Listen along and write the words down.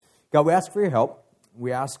God, we ask for your help.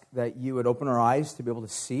 We ask that you would open our eyes to be able to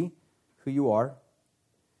see who you are.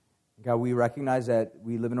 God, we recognize that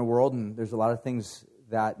we live in a world and there's a lot of things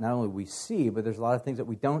that not only we see, but there's a lot of things that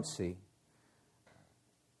we don't see.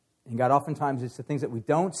 And God, oftentimes it's the things that we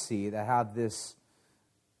don't see that have this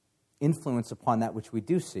influence upon that which we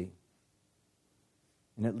do see.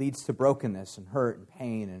 And it leads to brokenness and hurt and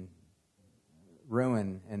pain and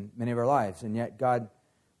ruin in many of our lives. And yet, God,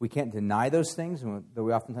 we can't deny those things, though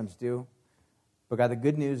we oftentimes do. But God, the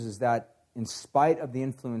good news is that in spite of the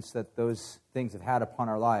influence that those things have had upon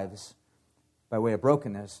our lives by way of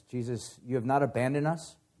brokenness, Jesus, you have not abandoned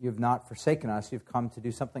us. You have not forsaken us. You've come to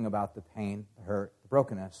do something about the pain, the hurt, the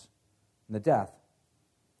brokenness, and the death.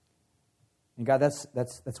 And God,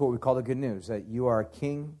 that's what we call the good news, that you are a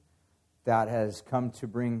king that has come to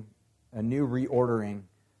bring a new reordering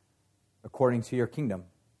according to your kingdom.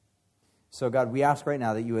 So God, we ask right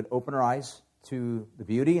now that you would open our eyes to the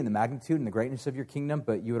beauty and the magnitude and the greatness of your kingdom,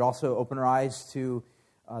 but you would also open our eyes to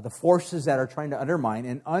the forces that are trying to undermine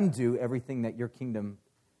and undo everything that your kingdom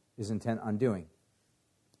is intent on doing.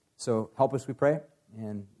 So help us, we pray,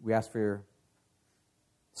 and we ask for your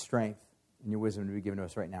strength and your wisdom to be given to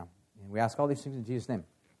us right now. And we ask all these things in Jesus' name.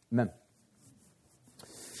 Amen.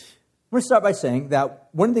 I'm going to start by saying that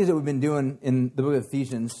one of the things that we've been doing in the book of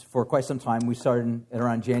Ephesians for quite some time, we started at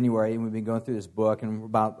around January, and we've been going through this book, and we're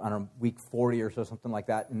about, I don't know, week 40 or so, something like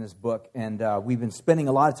that in this book, and we've been spending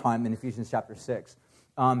a lot of time in Ephesians chapter 6.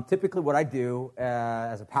 Typically what I do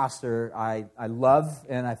as a pastor, I love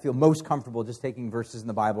and I feel most comfortable just taking verses in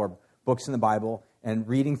the Bible or books in the Bible and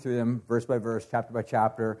reading through them verse by verse, chapter by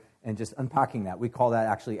chapter, and just unpacking that. We call that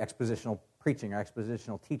actually expositional preaching or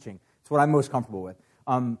expositional teaching. It's what I'm most comfortable with.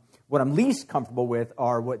 What I'm least comfortable with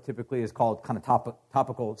are what typically is called kind of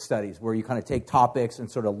topical studies, where you kind of take topics and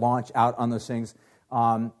sort of launch out on those things.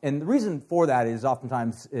 And the reason for that is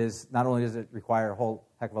oftentimes is not only does it require a whole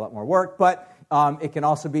heck of a lot more work, but it can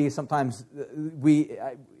also be sometimes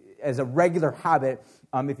as a regular habit,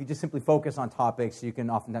 if you just simply focus on topics, you can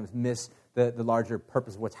oftentimes miss the larger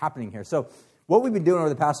purpose of what's happening here. So what we've been doing over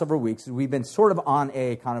the past several weeks is we've been sort of on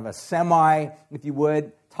a kind of a semi, if you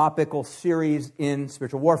would, topical series in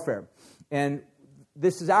spiritual warfare. And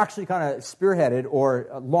this is actually kind of spearheaded or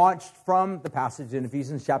launched from the passage in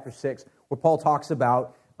Ephesians chapter 6, where Paul talks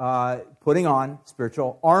about putting on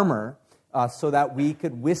spiritual armor so that we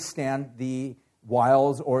could withstand the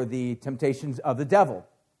wiles or the temptations of the devil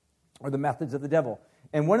or the methods of the devil.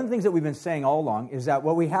 And one of the things that we've been saying all along is that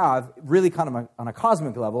what we have really kind of on a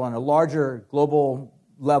cosmic level, on a larger global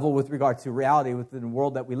level with regard to reality within the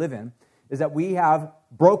world that we live in, is that we have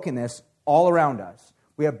brokenness all around us.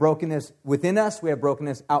 We have brokenness within us. We have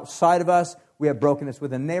brokenness outside of us. We have brokenness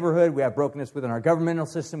within the neighborhood. We have brokenness within our governmental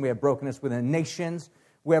system. We have brokenness within nations.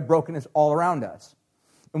 We have brokenness all around us.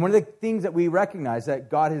 And one of the things that we recognize that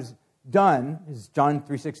God has done is John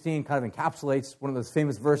 3:16 kind of encapsulates one of those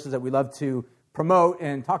famous verses that we love to promote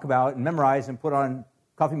and talk about and memorize and put on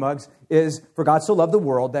coffee mugs is, "For God so loved the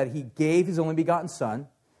world that he gave his only begotten Son,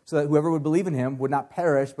 so that whoever would believe in him would not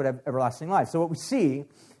perish but have everlasting life." So what we see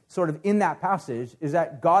sort of in that passage is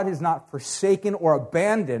that God has not forsaken or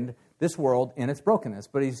abandoned this world in its brokenness,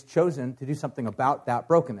 but he's chosen to do something about that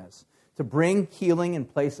brokenness, to bring healing in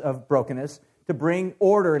place of brokenness, to bring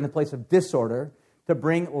order in the place of disorder, to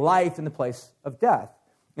bring life in the place of death.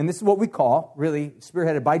 And this is what we call, really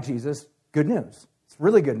spearheaded by Jesus, good news. It's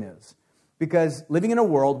really good news. Because living in a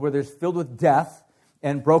world where there's filled with death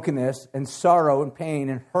and brokenness and sorrow and pain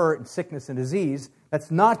and hurt and sickness and disease, that's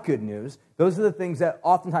not good news. Those are the things that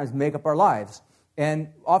oftentimes make up our lives. And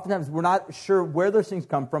oftentimes we're not sure where those things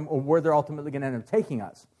come from or where they're ultimately going to end up taking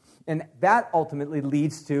us. And that ultimately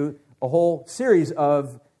leads to a whole series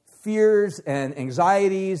of fears and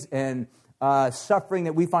anxieties and suffering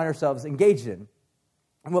that we find ourselves engaged in.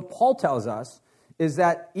 And what Paul tells us is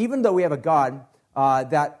that even though we have a God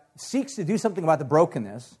that seeks to do something about the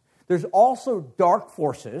brokenness, there's also dark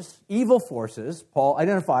forces, evil forces, Paul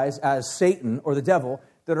identifies as Satan or the devil,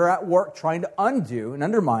 that are at work trying to undo and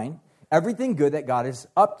undermine everything good that God is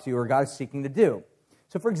up to or God is seeking to do.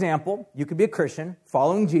 So, for example, you could be a Christian,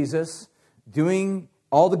 following Jesus, doing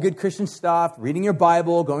all the good Christian stuff, reading your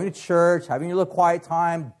Bible, going to church, having your little quiet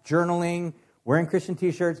time, journaling, wearing Christian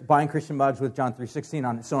t-shirts, buying Christian mugs with John 3:16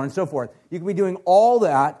 on it, so on and so forth. You could be doing all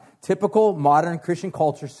that. Typical modern Christian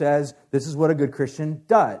culture says this is what a good Christian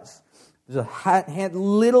does. There's a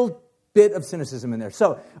little bit of cynicism in there.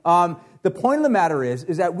 So the point of the matter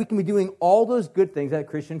is that we can be doing all those good things that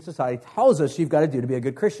Christian society tells us you've got to do to be a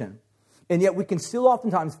good Christian. And yet we can still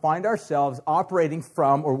oftentimes find ourselves operating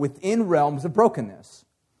from or within realms of brokenness.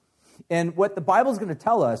 And what the Bible is going to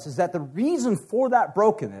tell us is that the reason for that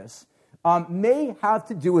brokenness may have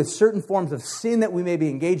to do with certain forms of sin that we may be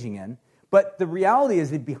engaging in, but the reality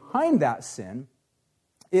is that behind that sin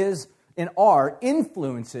is and are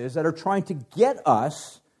influences that are trying to get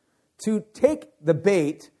us to take the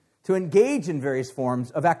bait to engage in various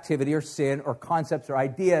forms of activity or sin or concepts or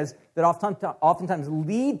ideas that oftentimes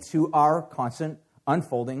lead to our constant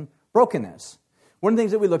unfolding brokenness. One of the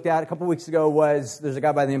things that we looked at a couple weeks ago was there's a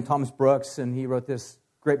guy by the name of Thomas Brooks, and he wrote this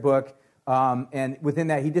great book. And within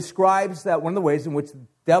that, he describes that one of the ways in which the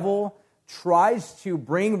devil tries to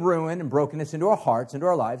bring ruin and brokenness into our hearts, into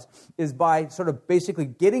our lives, is by sort of basically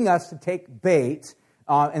getting us to take bait.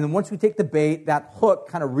 And then once we take the bait, that hook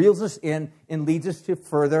kind of reels us in and leads us to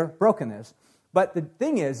further brokenness. But the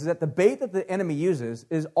thing is that the bait that the enemy uses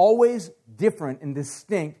is always different and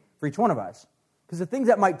distinct for each one of us. Because the things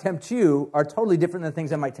that might tempt you are totally different than the things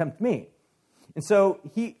that might tempt me. And so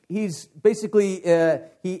he's basically,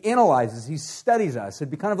 he analyzes, he studies us.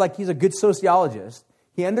 It'd be kind of like he's a good sociologist.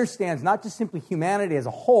 He understands not just simply humanity as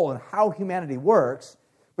a whole and how humanity works,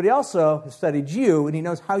 but he also has studied you, and he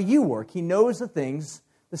knows how you work. He knows the things,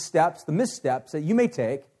 the steps, the missteps that you may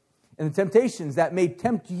take, and the temptations that may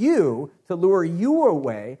tempt you to lure you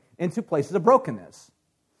away into places of brokenness.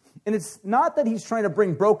 And it's not that he's trying to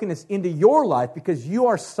bring brokenness into your life because you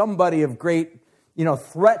are somebody of great,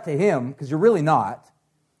 threat to him, because you're really not.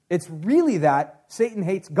 It's really that Satan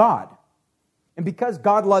hates God. And because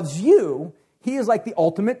God loves you, he is like the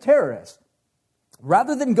ultimate terrorist.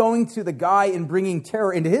 Rather than going to the guy and bringing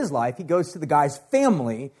terror into his life, he goes to the guy's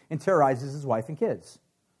family and terrorizes his wife and kids.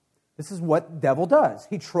 This is what the devil does.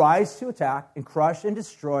 He tries to attack and crush and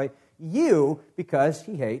destroy you because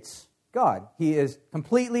he hates God. He is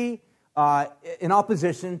completely in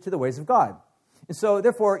opposition to the ways of God. And so,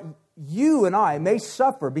 therefore, you and I may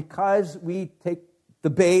suffer because we take the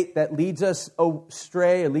bait that leads us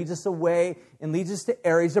astray or leads us away and leads us to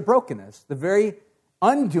areas of brokenness, the very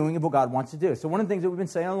undoing of what God wants to do. So one of the things that we've been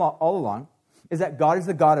saying all along is that God is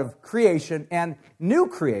the God of creation and new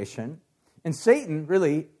creation, and Satan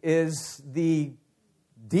really is the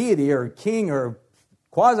deity or king or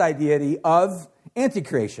quasi-deity of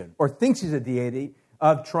anti-creation, or thinks he's a deity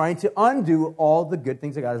of trying to undo all the good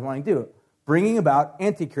things that God is wanting to do, bringing about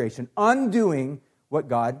anti-creation, undoing what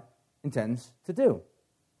God intends to do.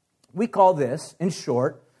 We call this, in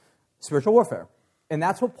short, spiritual warfare. And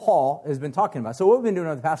that's what Paul has been talking about. So what we've been doing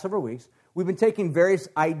over the past several weeks, we've been taking various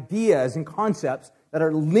ideas and concepts that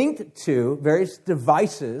are linked to various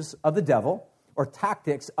devices of the devil or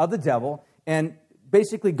tactics of the devil and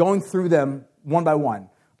basically going through them one by one.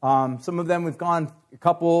 Some of them we've gone a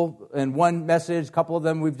couple in one message. A couple of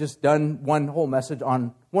them we've just done one whole message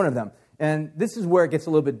on one of them. And this is where it gets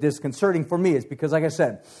a little bit disconcerting for me. It's because, like I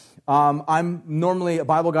said, I'm normally a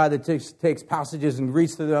Bible guy that takes passages and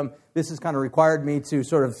reads through them. This has kind of required me to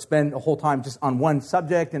sort of spend a whole time just on one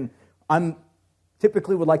subject. And I'm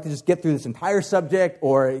typically would like to just get through this entire subject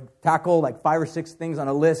or tackle like 5 or 6 things on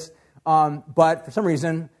a list. But for some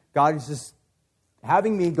reason, God is just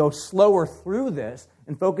having me go slower through this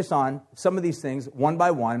and focus on some of these things one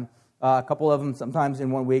by one, a couple of them sometimes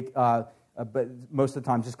in 1 week, but most of the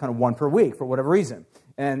time just kind of one per week for whatever reason.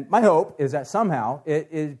 And my hope is that somehow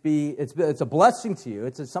it's a blessing to you.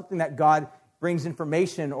 It's something that God brings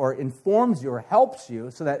information or informs you or helps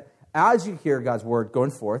you so that as you hear God's word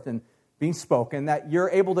going forth and being spoken, that you're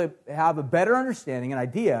able to have a better understanding and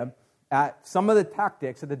idea at some of the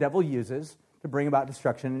tactics that the devil uses to bring about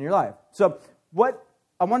destruction in your life. So what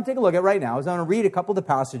I want to take a look at right now is I'm going to read a couple of the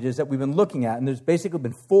passages that we've been looking at, and there's basically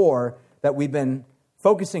been 4 that we've been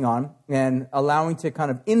focusing on and allowing to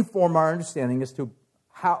kind of inform our understanding as to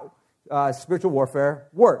how spiritual warfare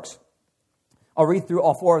works. I'll read through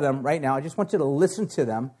all 4 of them right now. I just want you to listen to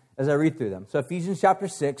them as I read through them. So Ephesians chapter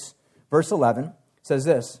 6, verse 11 says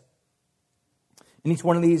this. In each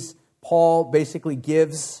one of these, Paul basically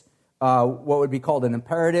gives what would be called an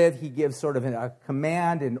imperative. He gives sort of a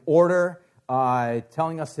command, an order,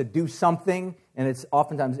 telling us to do something, and it's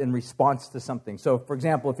oftentimes in response to something. So, for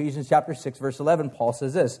example, Ephesians chapter 6, verse 11, Paul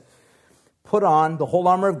says this, "Put on the whole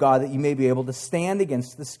armor of God that you may be able to stand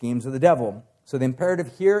against the schemes of the devil." So the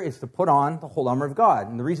imperative here is to put on the whole armor of God.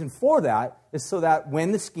 And the reason for that is so that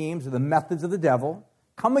when the schemes or the methods of the devil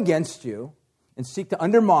come against you and seek to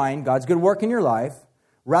undermine God's good work in your life,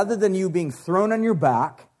 rather than you being thrown on your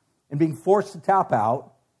back and being forced to tap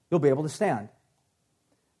out, you'll be able to stand.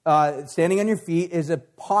 Standing on your feet is a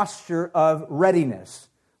posture of readiness.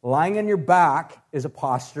 Lying on your back is a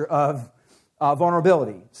posture of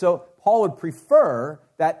vulnerability. So Paul would prefer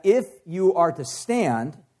that if you are to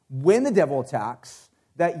stand when the devil attacks,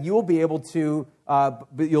 that you will be able to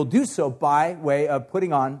but you'll do so by way of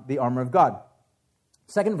putting on the armor of God.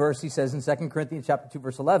 Second verse, he says in 2 Corinthians chapter 2,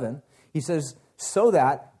 verse 11, he says, so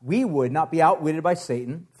that we would not be outwitted by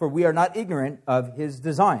Satan, for we are not ignorant of his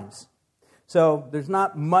designs. So there's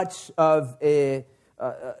not much of a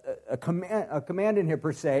command in here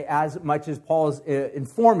per se, as much as Paul's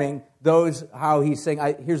informing those how he's saying,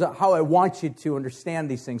 here's how I want you to understand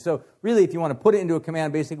these things. So really, if you want to put it into a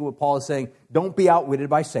command, basically what Paul is saying, don't be outwitted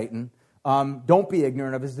by Satan. Don't be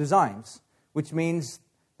ignorant of his designs, which means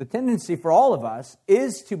the tendency for all of us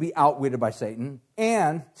is to be outwitted by Satan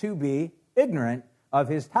and to be ignorant of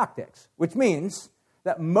his tactics, which means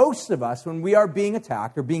that most of us, when we are being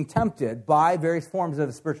attacked or being tempted by various forms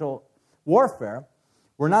of spiritual warfare,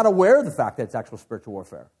 we're not aware of the fact that it's actual spiritual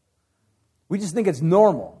warfare. We just think it's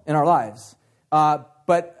normal in our lives.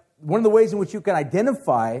 But one of the ways in which you can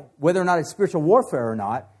identify whether or not it's spiritual warfare or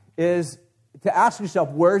not is to ask yourself,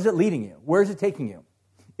 where is it leading you? Where is it taking you?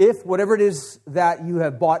 If whatever it is that you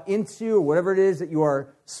have bought into or whatever it is that you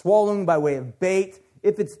are swallowing by way of bait,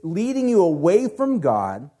 if it's leading you away from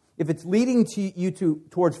God, if it's leading you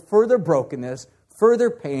towards further brokenness, further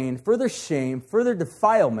pain, further shame, further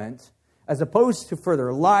defilement, as opposed to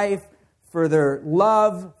further life, further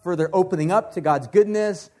love, further opening up to God's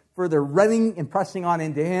goodness, further running and pressing on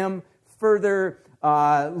into Him, further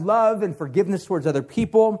love and forgiveness towards other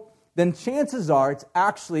people, then chances are it's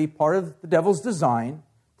actually part of the devil's design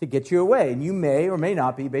to get you away. And you may or may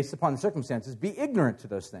not be, based upon the circumstances, be ignorant to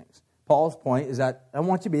those things. Paul's point is that I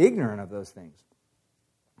want you to be ignorant of those things.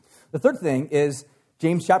 The third thing is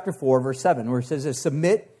James chapter 4, verse 7, where it says,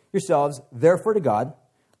 submit yourselves therefore to God,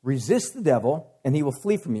 resist the devil, and he will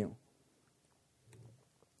flee from you.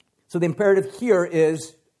 So the imperative here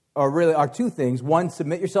are two things. One,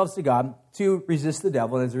 submit yourselves to God. Two, resist the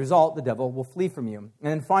devil. And as a result, the devil will flee from you. And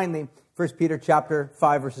then finally, 1 Peter chapter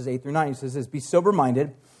 5, verses 8 through 9, he says this, be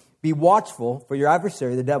sober-minded, be watchful, for your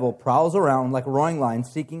adversary, the devil, prowls around like a roaring lion,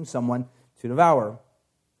 seeking someone to devour.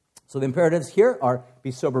 So the imperatives here are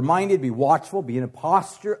be sober-minded, be watchful, be in a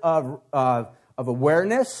posture of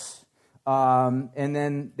awareness. And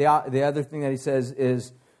then the other thing that he says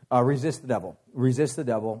is resist the devil. Resist the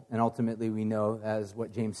devil, and ultimately we know, as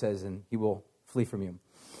what James says, and he will flee from you.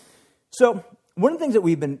 So one of the things that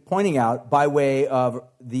we've been pointing out by way of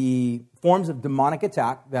the forms of demonic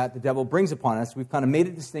attack that the devil brings upon us, we've kind of made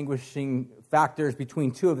a distinguishing factors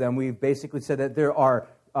between two of them. We've basically said that there are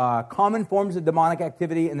common forms of demonic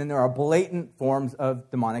activity, and then there are blatant forms of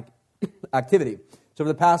demonic activity. So for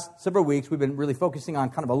the past several weeks, we've been really focusing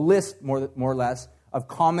on kind of a list, more or less, of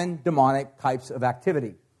common demonic types of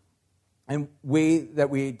activity. And way that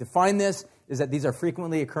we define this is that these are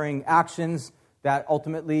frequently occurring actions that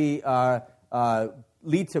ultimately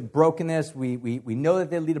lead to brokenness. We know that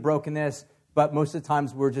they lead to brokenness, but most of the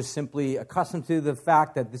times we're just simply accustomed to the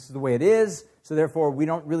fact that this is the way it is, so therefore we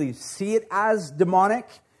don't really see it as demonic.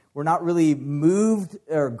 We're not really moved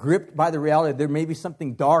or gripped by the reality that there may be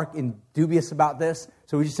something dark and dubious about this,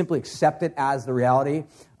 so we just simply accept it as the reality.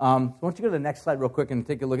 So why don't you go to the next slide real quick and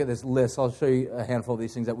take a look at this list. I'll show you a handful of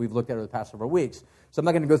these things that we've looked at over the past several weeks. So I'm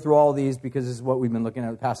not going to go through all of these because this is what we've been looking at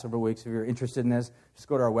over the past several weeks. If you're interested in this, just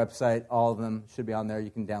go to our website. All of them should be on there.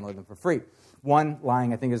 You can download them for free. One,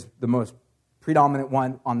 lying, I think, is the most predominant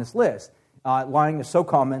one on this list. Lying is so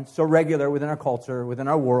common, so regular within our culture, within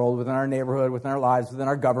our world, within our neighborhood, within our lives, within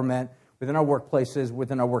our government, within our workplaces,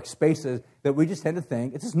 within our workspaces, that we just tend to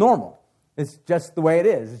think it's just normal. It's just the way it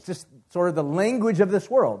is. It's just sort of the language of this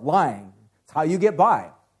world, lying. It's how you get by.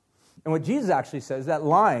 And what Jesus actually says, that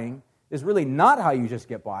lying is really not how you just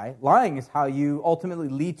get by. Lying is how you ultimately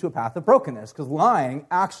lead to a path of brokenness, because lying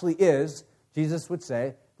actually is, Jesus would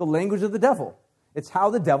say, the language of the devil. It's how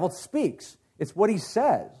the devil speaks. It's what he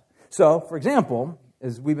says. So, for example,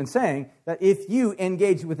 as we've been saying, that if you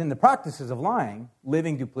engage within the practices of lying,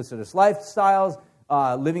 living duplicitous lifestyles,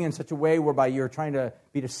 living in such a way whereby you're trying to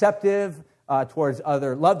be deceptive towards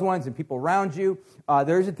other loved ones and people around you,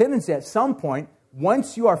 there is a tendency at some point,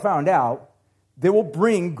 once you are found out, they will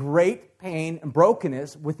bring great pain and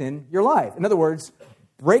brokenness within your life. In other words,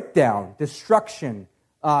 breakdown, destruction,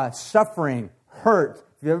 suffering, hurt.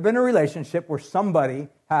 If you've ever been in a relationship where somebody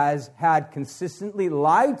has had consistently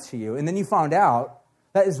lied to you, and then you found out,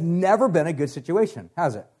 that has never been a good situation,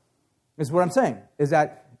 has it? This is what I'm saying, is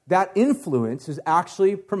that influence is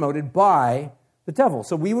actually promoted by the devil.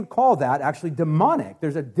 So we would call that actually demonic.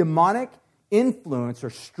 There's a demonic influence or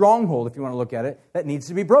stronghold, if you want to look at it, that needs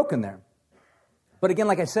to be broken there. But again,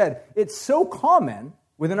 like I said, it's so common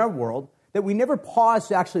within our world that we never pause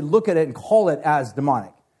to actually look at it and call it as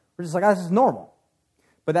demonic. We're just like, this is normal.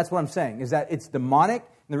 But that's what I'm saying, is that it's demonic,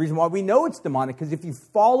 And the reason why we know it's demonic, because if you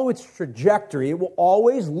follow its trajectory, it will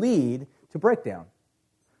always lead to breakdown.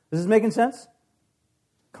 Is this making sense?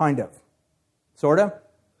 Kind of. Sort of?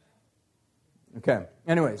 Okay.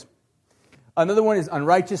 Anyways. Another one is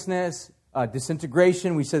unrighteousness,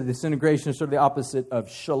 disintegration. We said disintegration is sort of the opposite of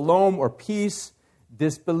shalom or peace,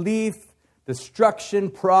 disbelief, destruction,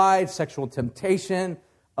 pride, sexual temptation,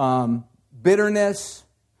 bitterness,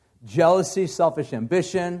 jealousy, selfish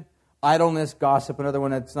ambition, idleness, gossip. Another one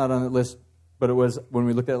that's not on the list, but it was when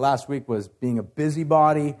we looked at it last week, was being a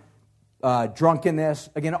busybody, drunkenness.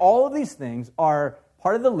 Again, all of these things are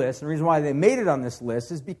part of the list. And the reason why they made it on this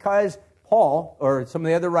list is because Paul, or some of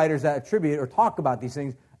the other writers that attribute or talk about these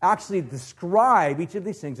things, actually describe each of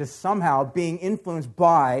these things as somehow being influenced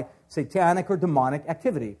by satanic or demonic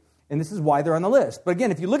activity. And this is why they're on the list. But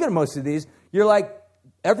again, if you look at most of these, you're like,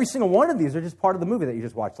 every single one of these are just part of the movie that you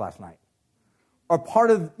just watched last night. Or part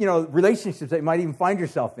of, relationships that you might even find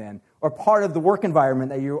yourself in. Or part of the work environment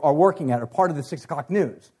that you are working at. Or part of the 6 o'clock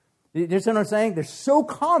news. You understand what I'm saying? They're so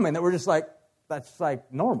common that we're just like, that's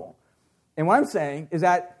like normal. And what I'm saying is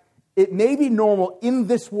that it may be normal in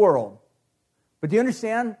this world. But do you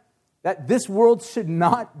understand that this world should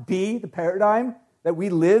not be the paradigm that we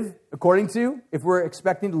live according to if we're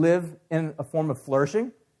expecting to live in a form of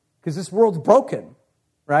flourishing? Because this world's broken,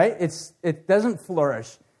 right? It doesn't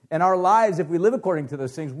flourish. And our lives, if we live according to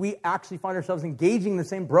those things, we actually find ourselves engaging in the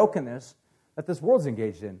same brokenness that this world's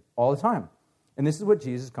engaged in all the time. And this is what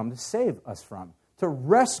Jesus has come to save us from, to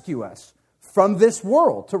rescue us from this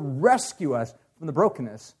world, to rescue us from the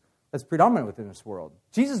brokenness that's predominant within this world.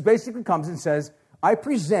 Jesus basically comes and says, I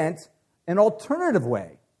present an alternative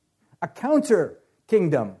way, a counter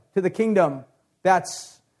kingdom to the kingdom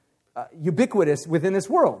that's ubiquitous within this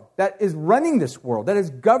world, that is running this world, that is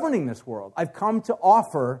governing this world. I've come to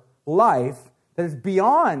offer life that is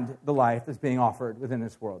beyond the life that's being offered within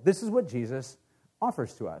this world. This is what Jesus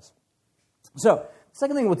offers to us. So, the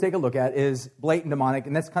second thing we'll take a look at is blatant demonic,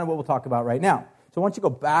 and that's kind of what we'll talk about right now. So, I want you to go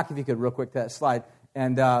back, if you could, real quick to that slide,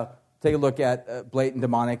 and take a look at blatant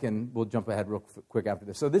demonic, and we'll jump ahead real quick after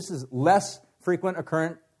this. So, this is less frequent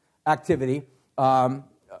occurrent activity,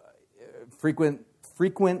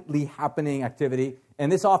 frequently happening activity,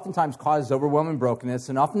 and this oftentimes causes overwhelming brokenness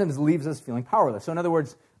and oftentimes leaves us feeling powerless. So in other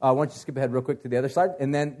words, why don't you skip ahead real quick to the other side,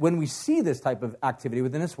 and then when we see this type of activity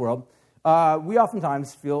within this world, we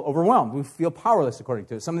oftentimes feel overwhelmed. We feel powerless according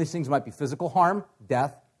to it. Some of these things might be physical harm,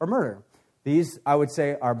 death, or murder. These, I would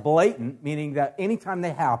say, are blatant, meaning that anytime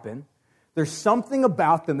they happen, there's something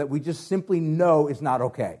about them that we just simply know is not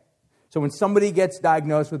okay. So when somebody gets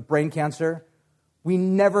diagnosed with brain cancer, we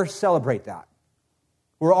never celebrate that.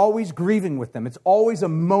 We're always grieving with them. It's always a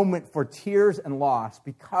moment for tears and loss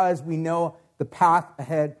because we know the path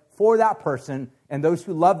ahead for that person and those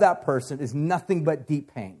who love that person is nothing but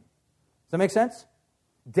deep pain. Does that make sense?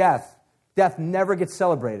 Death never gets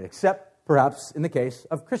celebrated except perhaps in the case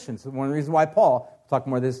of Christians. One of the reasons why Paul, we'll talk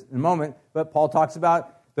more of this in a moment, but Paul talks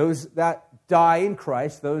about those that die in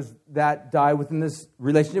Christ, those that die within this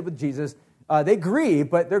relationship with Jesus, they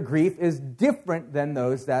grieve, but their grief is different than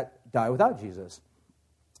those that die without Jesus.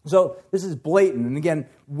 So this is blatant. And again,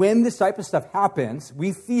 when this type of stuff happens,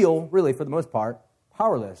 we feel, really, for the most part,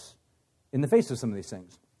 powerless in the face of some of these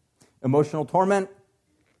things. Emotional torment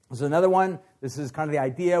is another one. This is kind of the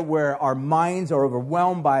idea where our minds are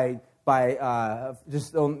overwhelmed by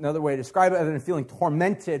just another way to describe it, other than feeling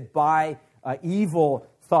tormented by evil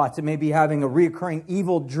thoughts. It may be having a reoccurring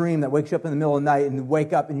evil dream that wakes you up in the middle of the night, and you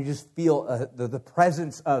wake up and you just feel the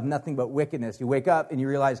presence of nothing but wickedness. You wake up and you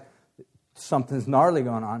realize something's gnarly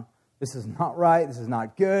going on. This is not right. This is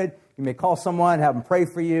not good. You may call someone, have them pray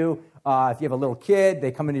for you. If you have a little kid,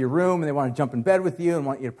 they come into your room and they want to jump in bed with you and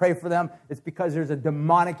want you to pray for them. It's because there's a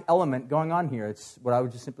demonic element going on here. It's what I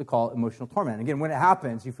would just simply call emotional torment. Again, when it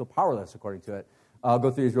happens, you feel powerless according to it. I'll go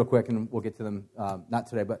through these real quick and we'll get to them, not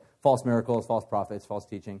today, but false miracles, false prophets, false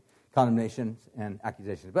teaching, condemnation, and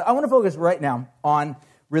accusations. But I want to focus right now on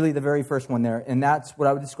really the very first one there, and that's what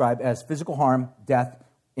I would describe as physical harm, death,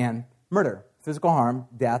 and murder. Physical harm,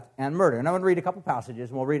 death, and murder. And I'm going to read a couple passages,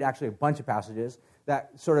 and we'll read actually a bunch of passages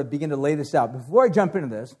that sort of begin to lay this out. Before I jump into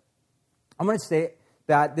this, I'm going to say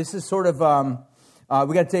that this is sort of,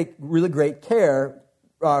 we got to take really great care,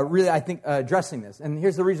 really, I think, addressing this. And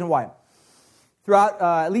here's the reason why. Throughout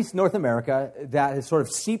at least North America, that has sort of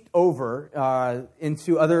seeped over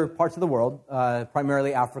into other parts of the world,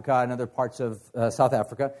 primarily Africa and other parts of South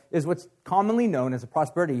Africa, is what's commonly known as a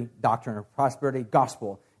prosperity doctrine or prosperity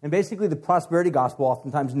gospel. And basically the prosperity gospel,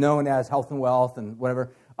 oftentimes known as health and wealth and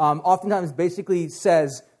whatever, oftentimes basically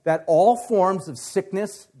says that all forms of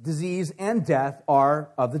sickness, disease, and death are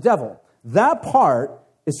of the devil. That part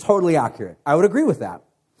is totally accurate. I would agree with that.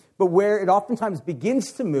 But where it oftentimes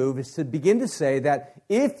begins to move is to begin to say that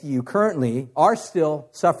if you currently are still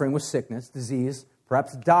suffering with sickness, disease,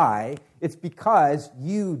 perhaps die, it's because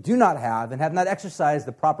you do not have and have not exercised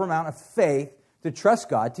the proper amount of faith to trust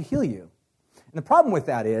God to heal you. And the problem with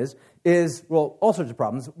that is all sorts of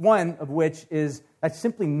problems. One of which is that's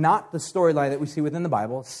simply not the storyline that we see within the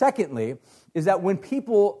Bible. Secondly, is that when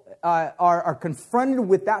people are confronted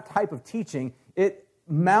with that type of teaching, it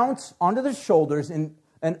mounts onto their shoulders in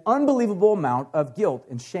an unbelievable amount of guilt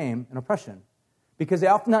and shame and oppression, because they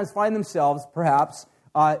oftentimes find themselves perhaps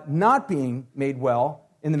not being made well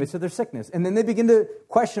in the midst of their sickness. And then they begin to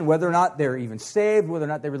question whether or not they're even saved, whether or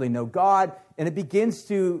not they really know God, and it begins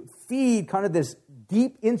to feed kind of this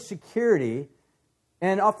deep insecurity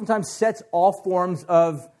and oftentimes sets all forms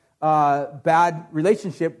of bad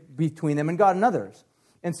relationship between them and God and others.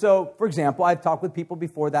 And so, for example, I've talked with people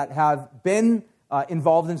before that have been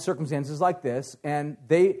involved in circumstances like this, and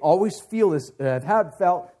they always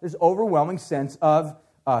felt this overwhelming sense of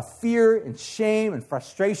fear and shame and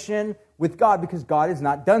frustration with God because God has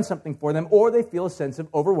not done something for them, or they feel a sense of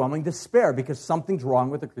overwhelming despair because something's wrong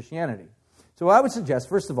with their Christianity. So I would suggest,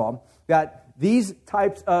 first of all, that these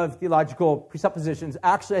types of theological presuppositions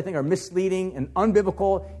actually, I think, are misleading and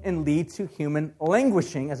unbiblical and lead to human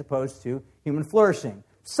languishing as opposed to human flourishing.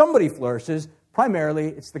 Somebody flourishes. Primarily,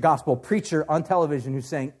 it's the gospel preacher on television who's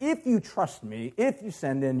saying, if you trust me, if you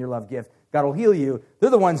send in your love gift, God will heal you.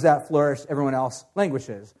 They're the ones that flourish. Everyone else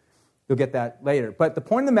languishes. You'll get that later. But the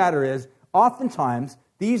point of the matter is, oftentimes,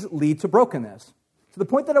 these lead to brokenness. So the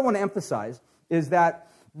point that I want to emphasize is that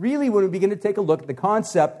really when we begin to take a look at the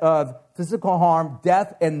concept of physical harm,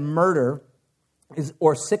 death, and murder,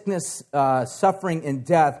 or sickness, suffering, and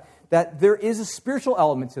death, that there is a spiritual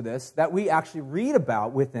element to this that we actually read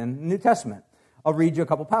about within the New Testament. I'll read you a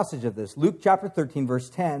couple passages of this. Luke chapter 13, verse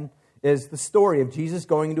 10 is the story of Jesus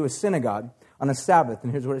going into a synagogue on a Sabbath.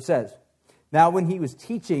 And here's what it says. Now, when he was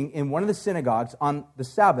teaching in one of the synagogues on the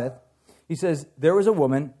Sabbath, he says, there was a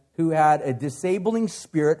woman who had a disabling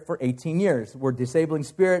spirit for 18 years. The word disabling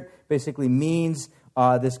spirit basically means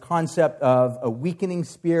this concept of a weakening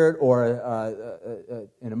spirit or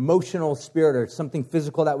an emotional spirit or something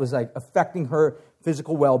physical that was like affecting her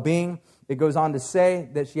physical well-being. It goes on to say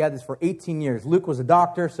that she had this for 18 years. Luke was a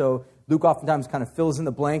doctor, so Luke oftentimes kind of fills in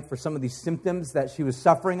the blank for some of these symptoms that she was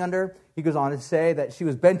suffering under. He goes on to say that she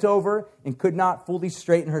was bent over and could not fully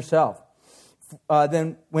straighten herself.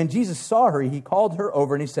 Then when Jesus saw her, he called her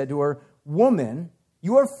over and he said to her, "Woman,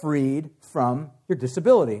 you are freed from your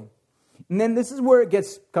disability." And then this is where it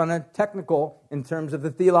gets kind of technical in terms of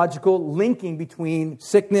the theological linking between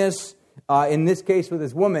sickness, in this case with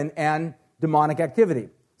this woman, and demonic activity.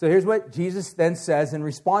 So here's what Jesus then says in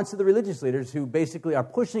response to the religious leaders who basically are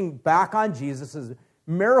pushing back on Jesus'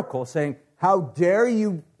 miracle, saying, how dare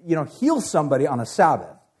you, heal somebody on a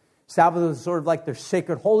Sabbath? Sabbath was sort of like their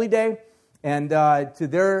sacred holy day, and to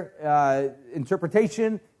their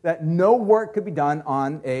interpretation, that no work could be done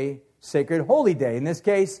on a sacred holy day. In this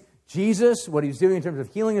case, Jesus, what he was doing in terms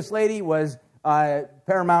of healing this lady was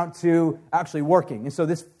paramount to actually working. And so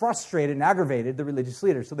this frustrated and aggravated the religious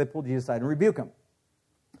leaders, so they pulled Jesus aside and rebuked him.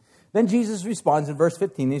 Then Jesus responds in verse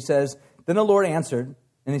 15. He says, then the Lord answered,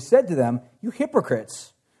 and he said to them, you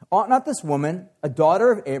hypocrites, ought not this woman, a daughter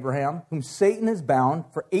of Abraham, whom Satan has bound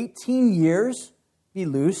for 18 years, be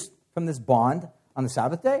loosed from this bond on the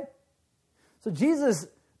Sabbath day? So Jesus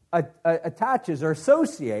attaches or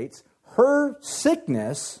associates her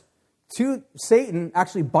sickness to Satan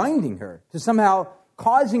actually binding her, to somehow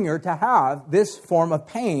causing her to have this form of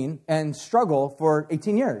pain and struggle for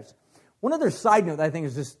 18 years. One other side note that I think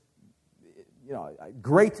is just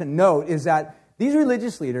great to note is that these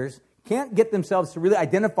religious leaders can't get themselves to really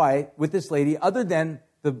identify with this lady other than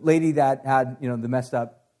the lady that had, the messed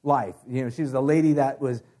up life. She's the lady that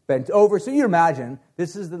was bent over. So you imagine,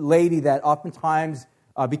 this is the lady that oftentimes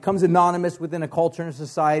becomes anonymous within a culture and a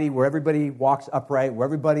society where everybody walks upright, where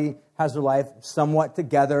everybody has their life somewhat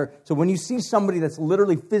together. So when you see somebody that's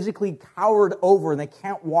literally physically cowered over and they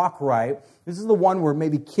can't walk right, this is the one where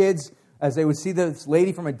maybe kids, as they would see this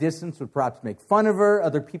lady from a distance, would perhaps make fun of her.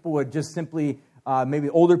 Other people would just simply, maybe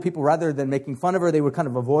older people, rather than making fun of her, they would kind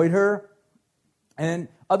of avoid her. And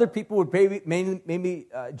other people would maybe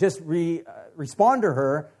just respond to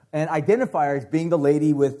her and identify her as being the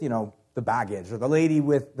lady with, the baggage, or the lady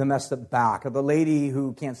with the messed up back, or the lady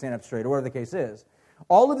who can't stand up straight, or whatever the case is.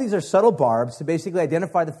 All of these are subtle barbs to basically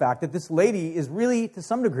identify the fact that this lady is really, to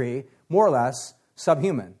some degree, more or less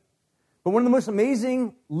subhuman. But one of the most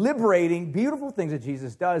amazing, liberating, beautiful things that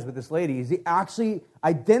Jesus does with this lady is he actually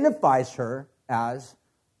identifies her as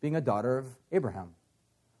being a daughter of Abraham.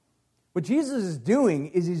 What Jesus is doing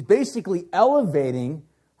is he's basically elevating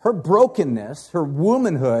her brokenness, her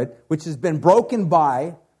womanhood, which has been broken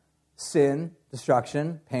by sin,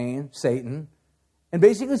 destruction, pain, Satan, and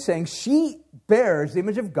basically saying she bears the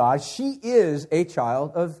image of God. She is a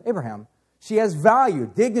child of Abraham. She has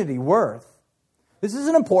value, dignity, worth. This is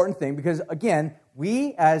an important thing because, again,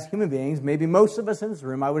 we as human beings, maybe most of us in this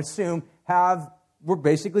room, I would assume, we're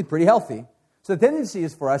basically pretty healthy. So the tendency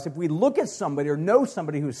is for us, if we look at somebody or know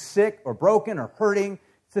somebody who's sick or broken or hurting,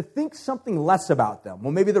 to think something less about them.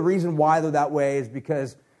 Well, maybe the reason why they're that way is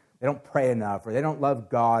because they don't pray enough or they don't love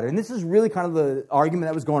God. And this is really kind of the argument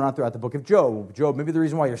that was going on throughout the book of Job. Job, maybe the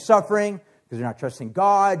reason why you're suffering because you're not trusting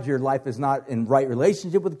God, your life is not in right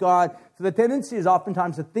relationship with God. So the tendency is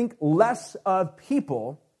oftentimes to think less of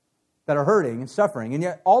people that are hurting and suffering. And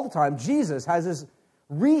yet all the time, Jesus has this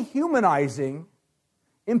rehumanizing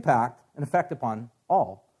impact and effect upon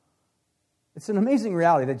all. It's an amazing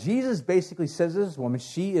reality that Jesus basically says to this woman,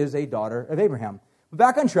 she is a daughter of Abraham. But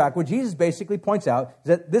back on track, what Jesus basically points out is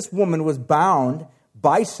that this woman was bound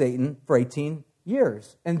by Satan for 18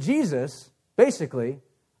 years. And Jesus basically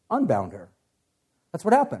unbound her. That's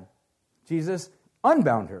what happened. Jesus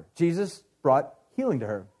unbound her. Jesus brought healing to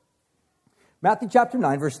her. Matthew chapter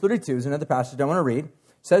 9, verse 32 is another passage I want to read. It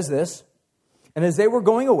says this, and as they were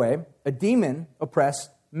going away, a demon-oppressed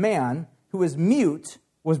man who was mute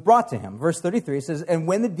was brought to him. Verse 33 says, and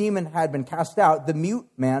when the demon had been cast out, the mute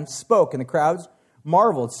man spoke, and the crowds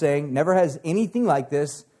marveled, saying, never has anything like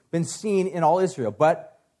this been seen in all Israel.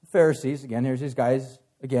 But the Pharisees, again, here's these guys,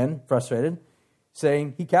 again, frustrated,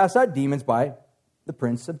 saying, he cast out demons by the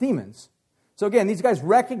prince of demons. So again, these guys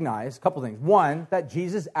recognize a couple things. One, that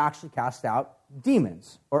Jesus actually cast out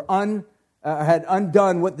demons, or had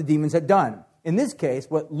undone what the demons had done. In this case,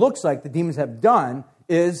 what looks like the demons have done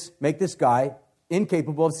is make this guy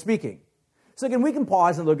incapable of speaking. So again, we can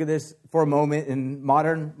pause and look at this for a moment in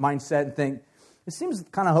modern mindset and think, it seems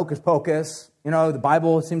kind of hocus pocus. You know, the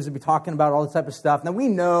Bible seems to be talking about all this type of stuff. Now we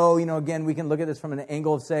know, again, we can look at this from an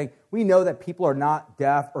angle of saying, we know that people are not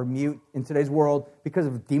deaf or mute in today's world because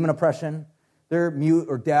of demon oppression. They're mute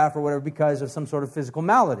or deaf or whatever because of some sort of physical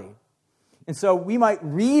malady. And so we might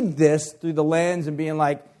read this through the lens and being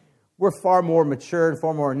like, we're far more mature and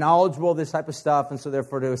far more knowledgeable of this type of stuff, and so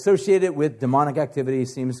therefore to associate it with demonic activity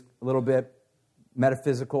seems a little bit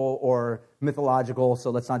metaphysical or mythological, so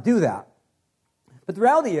let's not do that. But the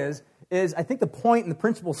reality is I think the point and the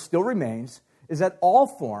principle still remains, is that all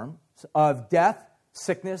forms of death,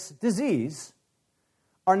 sickness, disease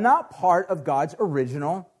are not part of God's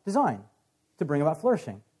original design to bring about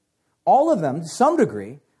flourishing. All of them, to some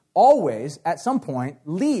degree, always, at some point,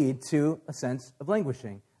 lead to a sense of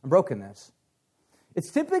languishing and brokenness. It's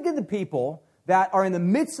typically the people that are in the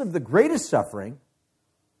midst of the greatest suffering,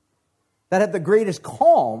 that have the greatest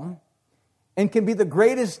calm, and can be the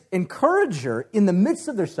greatest encourager in the midst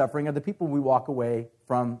of their suffering are the people we walk away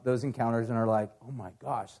from those encounters and are like, oh my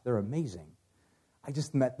gosh, they're amazing. I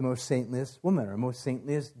just met the most saintliest woman or most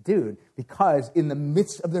saintliest dude, because in the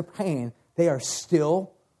midst of their pain, they are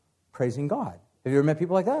still praising God. Have you ever met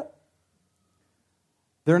people like that?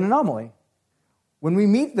 They're an anomaly. When we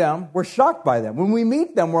meet them, we're shocked by them. When we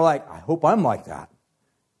meet them, we're like, I hope I'm like that,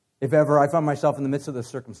 if ever I find myself in the midst of those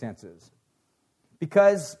circumstances.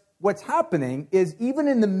 Because what's happening is even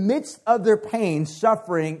in the midst of their pain,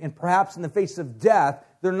 suffering, and perhaps in the face of death,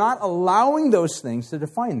 they're not allowing those things to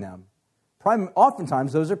define them.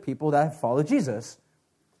 Oftentimes, those are people that have followed Jesus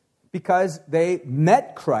because they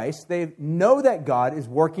met Christ. They know that God is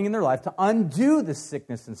working in their life to undo the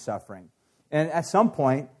sickness and suffering. And at some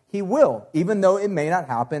point, He will, even though it may not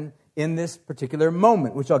happen in this particular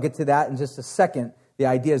moment, which I'll get to that in just a second, the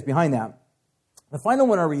ideas behind that. The final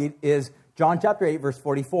one I read is John chapter 8, verse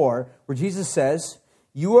 44, where Jesus says,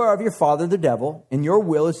 you are of your father, the devil, and your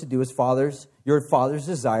will is to do your father's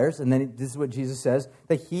desires. And then this is what Jesus says,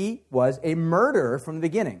 that he was a murderer from the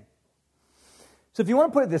beginning. So if you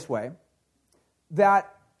want to put it this way,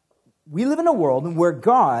 that we live in a world where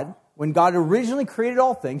God, when God originally created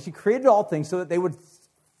all things, He created all things so that they would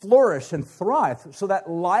flourish and thrive, so that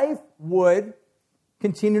life would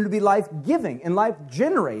continue to be life-giving and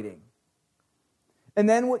life-generating. And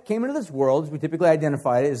then what came into this world, we typically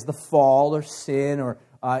identify it as the fall or sin or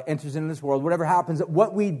enters into this world, whatever happens.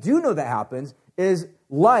 What we do know that happens is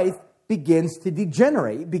life begins to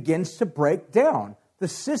degenerate, it begins to break down. The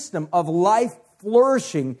system of life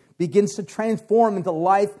flourishing begins to transform into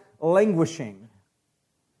life languishing.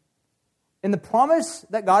 And the promise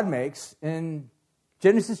that God makes in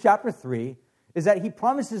Genesis chapter 3 is that He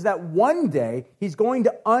promises that one day He's going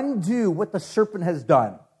to undo what the serpent has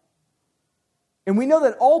done. And we know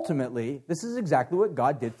that ultimately, this is exactly what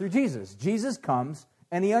God did through Jesus. Jesus comes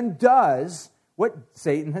and he undoes what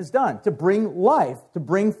Satan has done, to bring life, to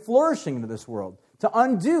bring flourishing into this world, to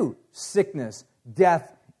undo sickness,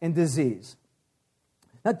 death, and disease.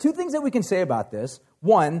 Now, two things that we can say about this.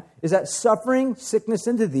 One is that suffering, sickness,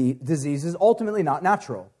 and disease is ultimately not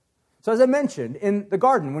natural. So as I mentioned, in the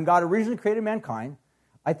garden, when God originally created mankind,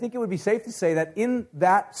 I think it would be safe to say that in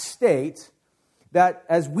that state, that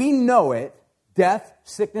as we know it, death,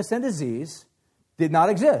 sickness, and disease did not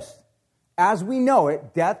exist. As we know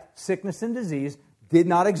it, death, sickness, and disease did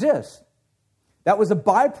not exist. That was a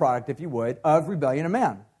byproduct, if you would, of rebellion of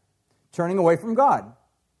man, turning away from God.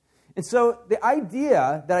 And so the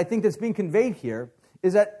idea that I think that's being conveyed here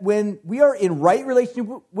is that when we are in right relationship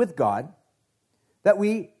with God, that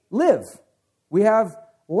we live. We have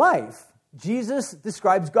life. Jesus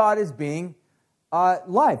describes God as being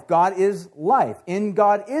life. God is life. In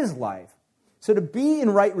God is life. So to be in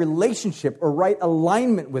right relationship or right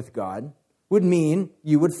alignment with God would mean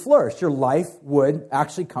you would flourish. Your life would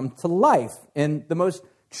actually come to life in the most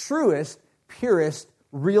truest, purest,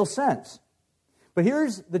 real sense. But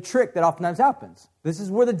here's the trick that oftentimes happens. This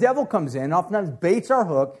is where the devil comes in, oftentimes baits our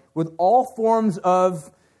hook with all forms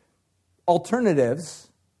of alternatives.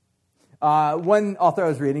 One author I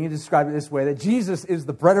was reading, he described it this way, that Jesus is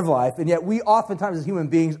the bread of life, and yet we oftentimes as human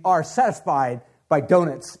beings are satisfied by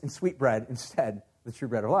donuts and sweetbread instead of the true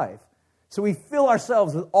bread of life. So we fill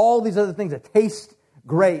ourselves with all these other things that taste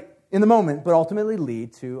great in the moment, but ultimately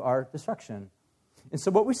lead to our destruction. And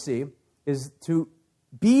so what we see is to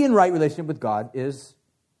be in right relationship with God is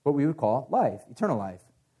what we would call life, eternal life.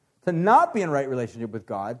 To not be in right relationship with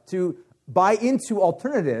God, to buy into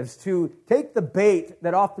alternatives, to take the bait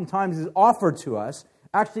that oftentimes is offered to us,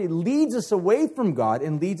 actually leads us away from God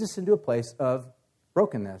and leads us into a place of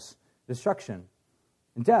brokenness, destruction,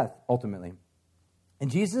 and death, ultimately.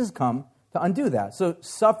 And Jesus has come to undo that. So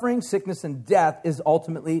suffering, sickness, and death is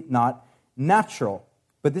ultimately not natural.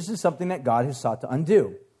 But this is something that God has sought to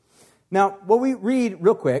undo. Now, what we read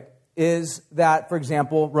real quick is that, for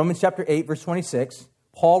example, Romans chapter 8, verse 26,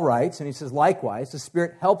 Paul writes, and he says, likewise, the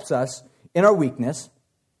Spirit helps us in our weakness,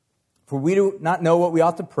 for we do not know what we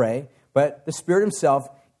ought to pray, but the Spirit himself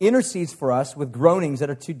intercedes for us with groanings that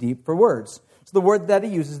are too deep for words. So the word that he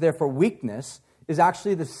uses there for weakness is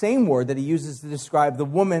actually the same word that he uses to describe the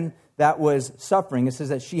woman that was suffering. It says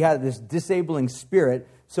that she had this disabling spirit.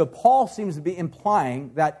 So Paul seems to be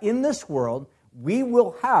implying that in this world, we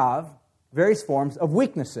will have various forms of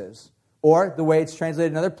weaknesses, or the way it's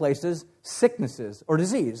translated in other places, sicknesses or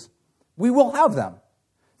disease. We will have them.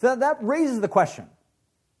 So that raises the question,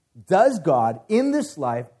 does God in this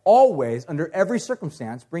life always, under every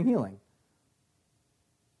circumstance, bring healing?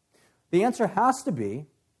 The answer has to be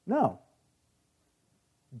no.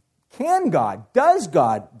 Does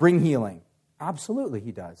God bring healing? Absolutely,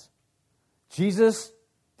 he does. Jesus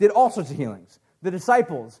did all sorts of healings. The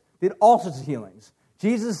disciples did all sorts of healings.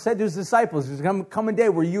 Jesus said to his disciples, there's going to come a day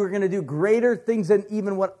where you are going to do greater things than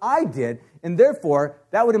even what I did. And therefore,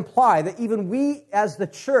 that would imply that even we as the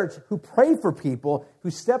church who pray for people, who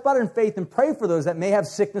step out in faith and pray for those that may have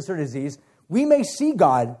sickness or disease, we may see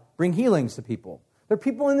God bring healings to people. There are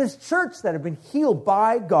people in this church that have been healed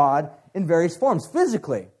by God in various forms,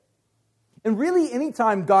 physically. And really,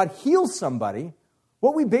 anytime God heals somebody,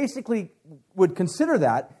 what we basically would consider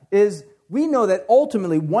that is we know that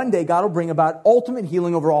ultimately one day God will bring about ultimate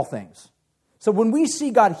healing over all things. So when we see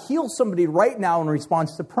God heal somebody right now in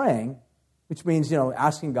response to praying, which means,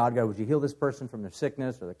 asking God, would you heal this person from their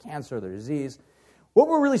sickness or their cancer or their disease? What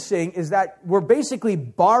we're really saying is that we're basically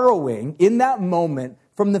borrowing in that moment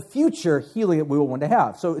from the future healing that we will want to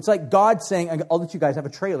have. So it's like God saying, I'll let you guys have a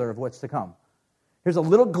trailer of what's to come. Here's a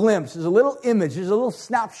little glimpse, there's a little image, there's a little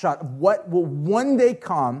snapshot of what will one day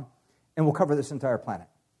come and will cover this entire planet.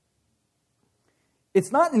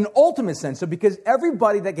 It's not in an ultimate sense, so because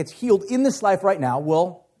everybody that gets healed in this life right now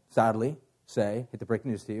will, sadly, hate to break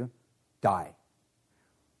news to you, die.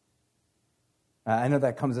 I know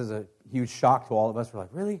that comes as a huge shock to all of us. We're like,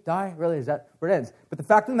 really? Die? Really? Is that where it ends? But the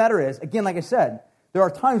fact of the matter is, again, like I said, there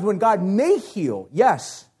are times when God may heal,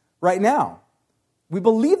 yes, right now. We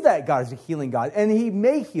believe that God is a healing God, and he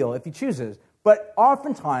may heal if he chooses. But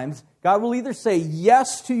oftentimes, God will either say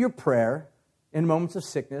yes to your prayer in moments of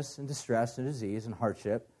sickness and distress and disease and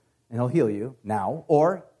hardship, and he'll heal you now,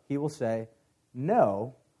 or he will say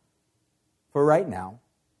no for right now,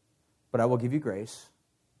 but I will give you grace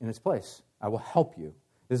in its place. I will help you.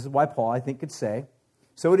 This is why Paul, I think, could say,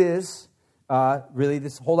 so it is really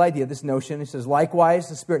this whole idea, this notion. He says, likewise,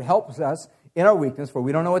 the Spirit helps us in our weakness, for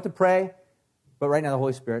we don't know what to pray But right now the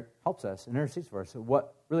Holy Spirit helps us and intercedes for us. So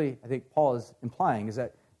what really I think Paul is implying is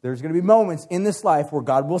that there's going to be moments in this life where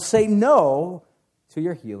God will say no to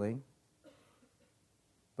your healing,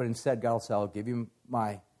 but instead God will say, I'll give you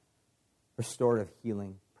my restorative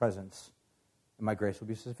healing presence, and my grace will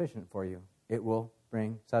be sufficient for you. It will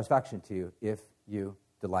bring satisfaction to you if you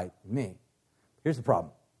delight in me. Here's the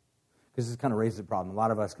problem, because this kind of raises a problem. A lot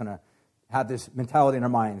of us kind of have this mentality in our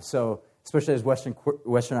minds. So, especially as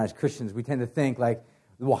Westernized Christians, we tend to think like,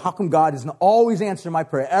 well, how come God doesn't always answer my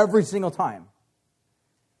prayer every single time?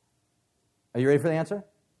 Are you ready for the answer?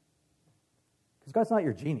 Because God's not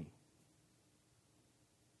your genie.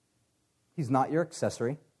 He's not your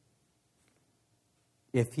accessory.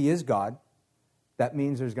 If he is God, that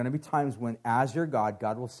means there's going to be times when, as your God,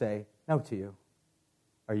 God will say no to you.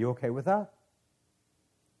 Are you okay with that?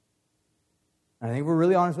 And I think if we're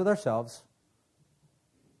really honest with ourselves,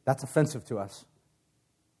 that's offensive to us.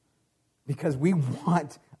 Because we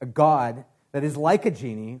want a God that is like a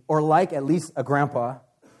genie, or like at least a grandpa,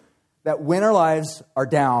 that when our lives are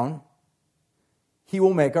down, he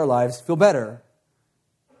will make our lives feel better.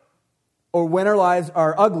 Or when our lives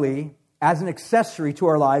are ugly, as an accessory to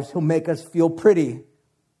our lives, he'll make us feel pretty,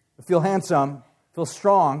 feel handsome, feel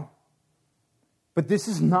strong. But this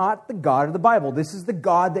is not the God of the Bible. This is the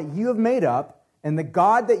God that you have made up, and the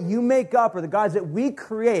God that you make up, or the gods that we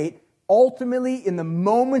create, ultimately in the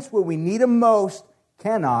moments where we need him most,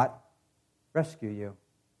 cannot rescue you.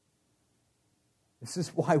 This is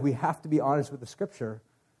why we have to be honest with the Scripture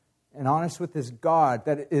and honest with this God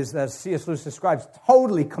that is, as C.S. Lewis describes,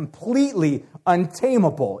 totally, completely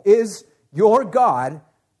untamable. Is your God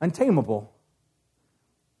untamable?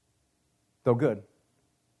 Though good.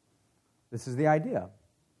 This is the idea.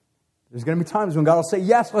 There's going to be times when God will say,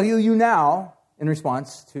 yes, I'll heal you now, in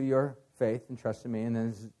response to your faith and trust in me. And then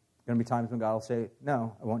there's going to be times when God will say,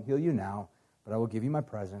 no, I won't heal you now, but I will give you my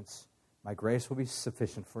presence. My grace will be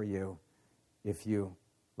sufficient for you if you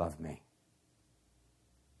love me.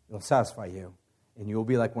 It'll satisfy you. And you'll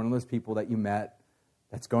be like one of those people that you met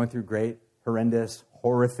that's going through great, horrendous,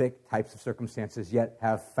 horrific types of circumstances, yet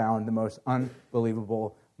have found the most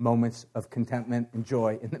unbelievable moments of contentment and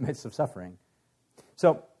joy in the midst of suffering.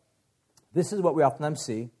 So, this is what we oftentimes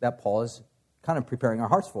see that Paul is kind of preparing our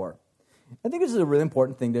hearts for. I think this is a really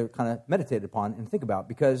important thing to kind of meditate upon and think about,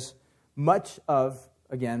 because much of,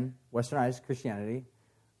 again, Westernized Christianity,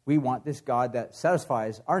 we want this God that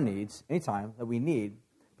satisfies our needs anytime that we need.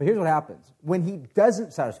 But here's what happens. When he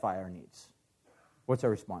doesn't satisfy our needs, what's our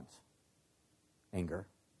response? Anger.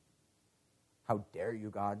 How dare you,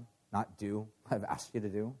 God, not do what I've asked you to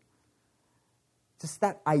do? Just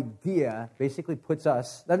that idea basically puts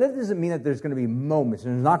us, that doesn't mean that there's going to be moments,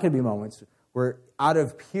 and there's not going to be moments where out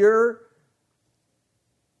of pure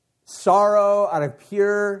sorrow, out of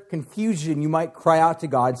pure confusion, you might cry out to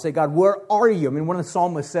God and say, God, where are you? I mean, one of the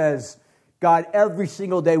psalmists says, God, every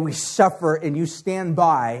single day we suffer and you stand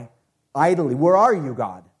by idly. Where are you,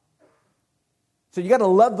 God? So you got to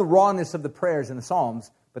love the rawness of the prayers in the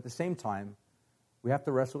Psalms, but at the same time, we have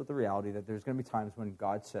to wrestle with the reality that there's going to be times when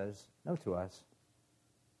God says no to us.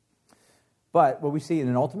 But what we see in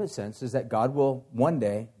an ultimate sense is that God will one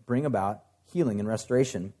day bring about healing and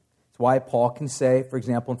restoration. It's why Paul can say, for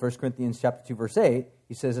example, in 1 Corinthians chapter 2, verse 8,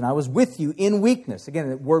 he says, and I was with you in weakness. Again,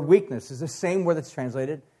 the word weakness is the same word that's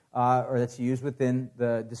translated or that's used within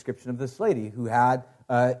the description of this lady who had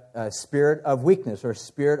a spirit of weakness or a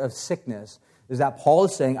spirit of sickness. Is that Paul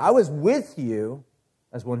is saying, I was with you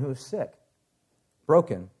as one who is sick,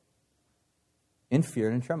 broken, in fear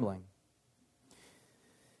and trembling.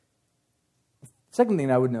 Second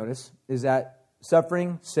thing I would notice is that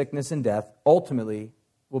suffering, sickness, and death ultimately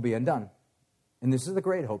will be undone. And this is the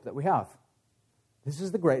great hope that we have. This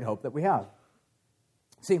is the great hope that we have.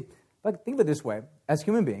 See, but think of it this way. As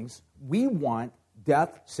human beings, we want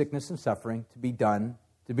death, sickness, and suffering to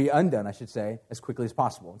be undone, I should say, as quickly as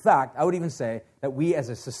possible. In fact, I would even say that we as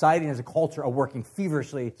a society and as a culture are working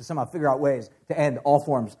feverishly to somehow figure out ways to end all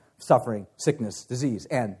forms of suffering, sickness, disease,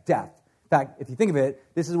 and death. In fact, if you think of it,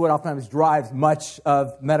 this is what oftentimes drives much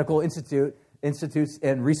of medical institutes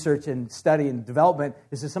and research and study and development,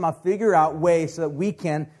 is to somehow figure out ways so that we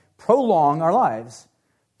can prolong our lives.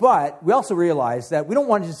 But we also realize that we don't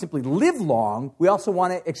want to just simply live long. We also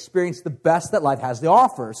want to experience the best that life has to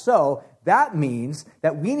offer. So that means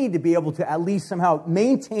that we need to be able to at least somehow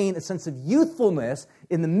maintain a sense of youthfulness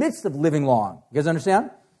in the midst of living long. You guys understand?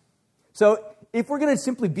 So if we're going to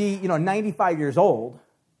simply be, 95 years old,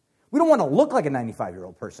 we don't want to look like a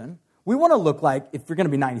 95-year-old person. We want to look like, if you're going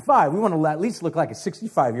to be 95, we want to at least look like a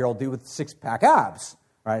 65-year-old dude with six-pack abs.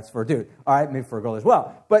 All right, it's for a dude. All right, maybe for a girl as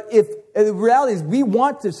well. But if the reality is we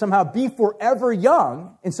want to somehow be forever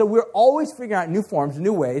young, and so we're always figuring out new forms,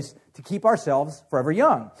 new ways to keep ourselves forever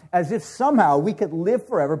young, as if somehow we could live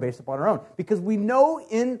forever based upon our own. Because we know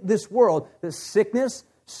in this world that sickness,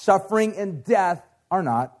 suffering, and death are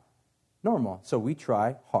not normal. So we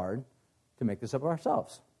try hard to make this up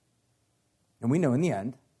ourselves. And we know in the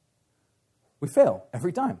end, we fail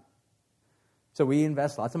every time. So we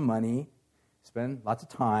invest lots of money, spend lots of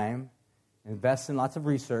time, invest in lots of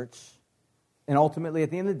research, and ultimately,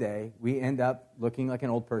 at the end of the day, we end up looking like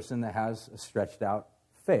an old person that has a stretched out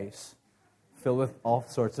face filled with all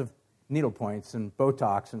sorts of needle points and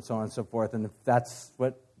Botox and so on and so forth. And if that's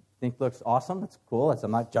what you think looks awesome, that's cool.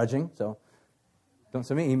 I'm not judging, so don't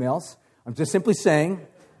send me emails. I'm just simply saying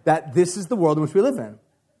that this is the world in which we live in.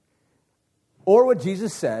 Or what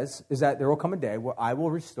Jesus says is that there will come a day where I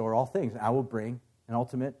will restore all things, and I will bring an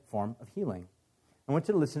ultimate form of healing. I want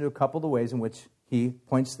you to listen to a couple of the ways in which he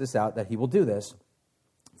points this out, that he will do this.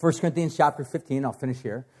 1 Corinthians chapter 15, I'll finish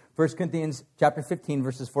here. 1 Corinthians chapter 15,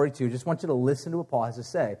 verses 42. Just want you to listen to what Paul has to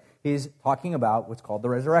say. He's talking about what's called the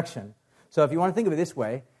resurrection. So if you want to think of it this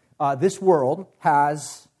way, this world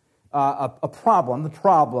has a problem. The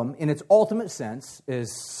problem, in its ultimate sense,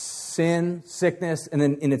 is sin, sickness, and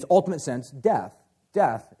then in its ultimate sense, death.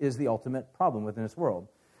 Death is the ultimate problem within this world.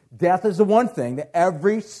 Death is the one thing that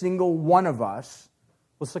every single one of us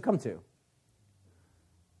will succumb to.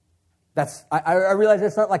 I realize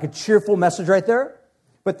that's not like a cheerful message right there,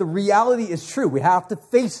 but the reality is true. We have to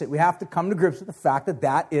face it. We have to come to grips with the fact that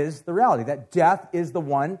that is the reality, that death is the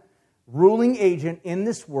one ruling agent in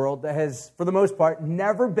this world that has, for the most part,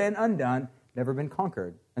 never been undone, never been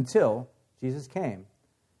conquered until Jesus came.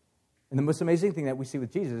 And the most amazing thing that we see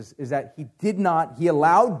with Jesus is that he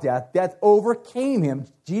allowed death. Death overcame him.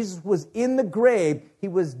 Jesus was in the grave. He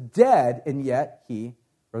was dead, and yet he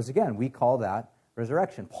rose again. We call that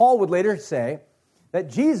resurrection. Paul would later say that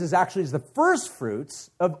Jesus actually is the first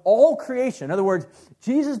fruits of all creation. In other words,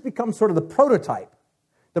 Jesus becomes sort of the prototype,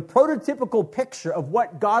 the prototypical picture of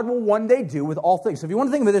what God will one day do with all things. So if you want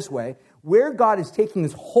to think of it this way, where God is taking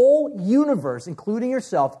this whole universe, including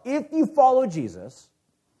yourself, if you follow Jesus,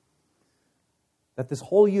 that this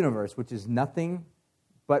whole universe, which is nothing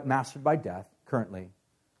but mastered by death currently,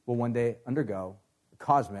 will one day undergo a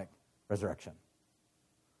cosmic resurrection.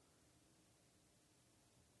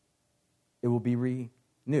 It will be renewed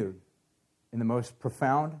in the most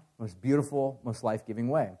profound, most beautiful, most life-giving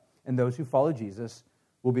way. And those who follow Jesus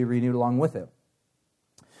will be renewed along with it.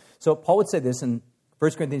 So Paul would say this in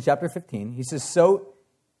 1 Corinthians chapter 15. He says, "So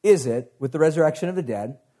is it with the resurrection of the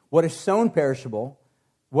dead. What is sown perishable,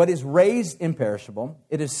 what is raised imperishable,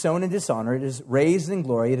 it is sown in dishonor, it is raised in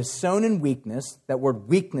glory, it is sown in weakness." That word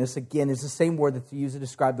weakness, again, is the same word that's used to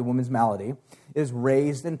describe the woman's malady. It is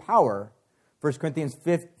raised in power. 1 Corinthians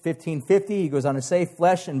 15:50, he goes on to say,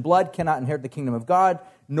 "Flesh and blood cannot inherit the kingdom of God,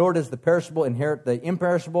 nor does the perishable inherit the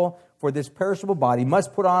imperishable. For this perishable body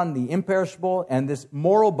must put on the imperishable, and this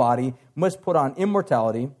mortal body must put on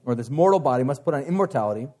immortality," or this mortal body must put on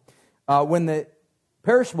immortality. When the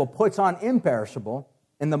perishable puts on imperishable,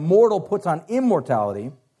 and the mortal puts on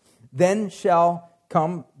immortality, then shall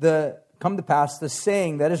come to pass the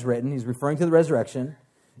saying that is written. He's referring to the resurrection.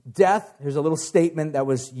 Death, here's a little statement that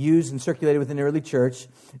was used and circulated within the early church.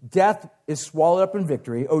 "Death is swallowed up in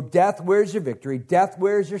victory. Oh, death, where's your victory? Death,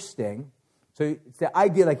 where's your sting?" So it's the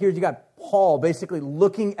idea, like here's you got Paul basically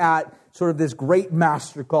looking at sort of this great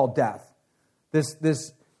master called death. This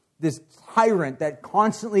tyrant that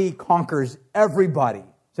constantly conquers everybody.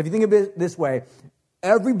 So if you think of it this way,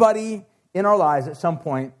 everybody in our lives at some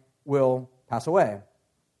point will pass away.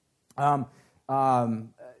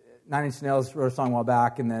 Nine Inch Nails wrote a song a while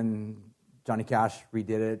back, and then Johnny Cash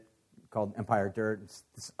redid it called Empire Dirt. It's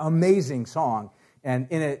this amazing song, and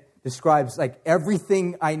in it describes like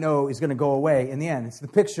everything I know is going to go away in the end. It's the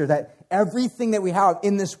picture that everything that we have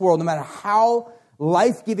in this world, no matter how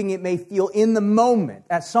life-giving it may feel in the moment,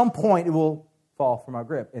 at some point it will fall from our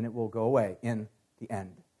grip, and it will go away in the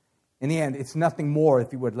end. In the end, it's nothing more,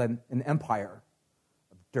 if you would, than an empire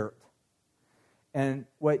of dirt. And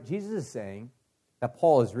what Jesus is saying, that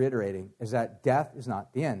Paul is reiterating, is that death is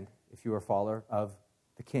not the end if you are a follower of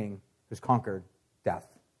the King who's conquered death.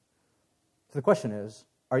 So the question is,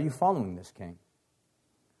 are you following this King?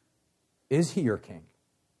 Is he your King?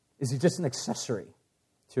 Is he just an accessory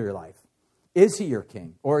to your life? Is he your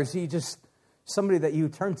King? Or is he just somebody that you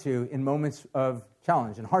turn to in moments of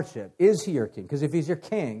challenge and hardship? Is he your King? Because if he's your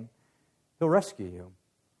King, he'll rescue you.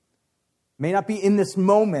 May not be in this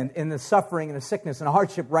moment, in the suffering and the sickness and the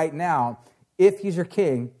hardship right now. If he's your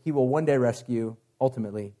King, he will one day rescue you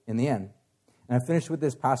ultimately in the end. And I finished with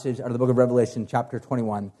this passage out of the book of Revelation, chapter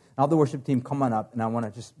 21. And I'll have the worship team come on up, and I want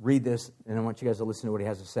to just read this, and I want you guys to listen to what he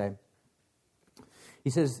has to say. He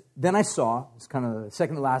says, then I saw, it's kind of the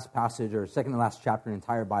second to last passage, or second to last chapter in the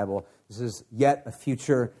entire Bible. This is yet a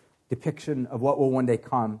future depiction of what will one day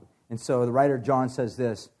come. And so the writer John says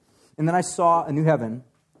this, and then I saw a new heaven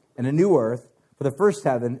and a new earth, for the first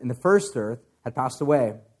heaven and the first earth had passed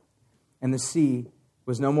away, and the sea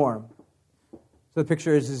was no more. So the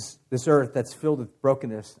picture is this earth that's filled with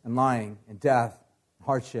brokenness and lying and death,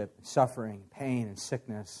 hardship, suffering, pain, and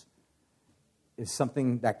sickness is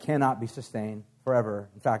something that cannot be sustained forever.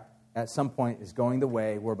 In fact, at some point is going the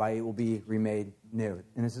way whereby it will be remade new.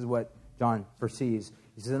 And this is what John foresees.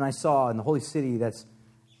 He says, and I saw in the holy city, that's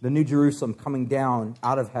the new Jerusalem, coming down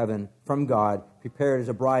out of heaven from God, prepared as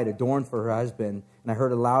a bride adorned for her husband. And I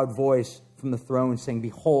heard a loud voice from the throne saying,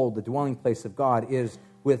 behold, the dwelling place of God is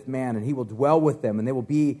with man, and he will dwell with them, and they will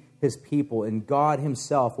be his people, and God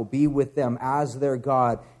himself will be with them as their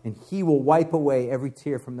God, and he will wipe away every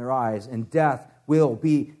tear from their eyes, and death will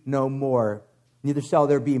be no more. Neither shall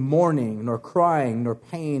there be mourning, nor crying, nor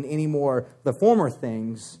pain anymore. The former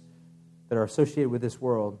things that are associated with this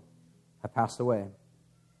world have passed away.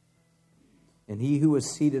 And he who was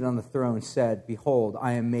seated on the throne said, behold,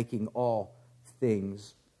 I am making all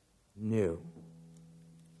things new.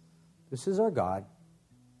 This is our God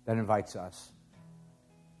that invites us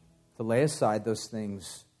to lay aside those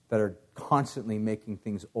things that are constantly making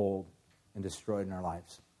things old and destroyed in our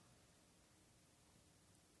lives.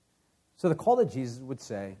 So the call that Jesus would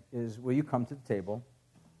say is, will you come to the table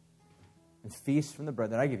and feast from the bread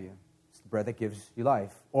that I give you? It's the bread that gives you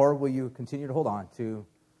life. Or will you continue to hold on to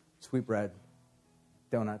sweet bread,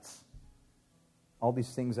 donuts, all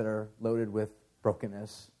these things that are loaded with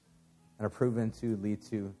brokenness and are proven to lead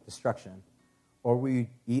to destruction? Or will you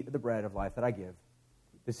eat the bread of life that I give?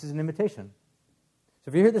 This is an invitation. So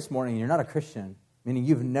if you're here this morning and you're not a Christian, meaning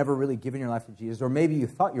you've never really given your life to Jesus, or maybe you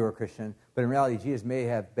thought you were a Christian, but in reality Jesus may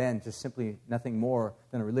have been just simply nothing more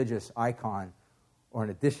than a religious icon or an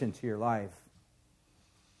addition to your life,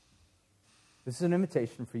 this is an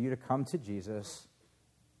invitation for you to come to Jesus,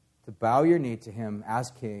 to bow your knee to him as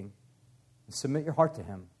King, and submit your heart to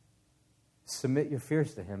him. Submit your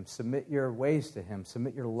fears to him. Submit your ways to him.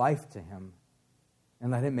 Submit your life to him. And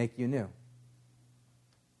let him make you new.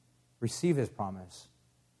 Receive his promise.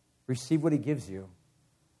 Receive what he gives you.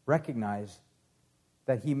 Recognize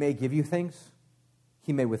that he may give you things.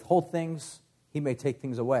 He may withhold things. He may take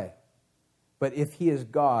things away. But if he is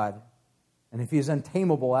God, and if he is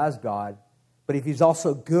untamable as God, but if he's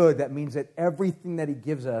also good, that means that everything that he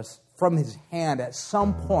gives us from his hand at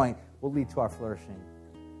some point will lead to our flourishing.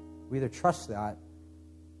 We either trust that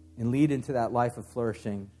and lead into that life of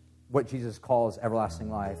flourishing, what Jesus calls everlasting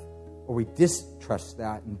life, or we distrust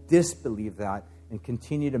that and disbelieve that and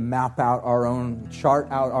continue to map out our own, chart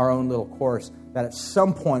out our own little course that at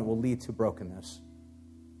some point will lead to brokenness.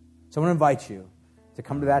 So I want to invite you to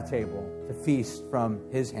come to that table to feast from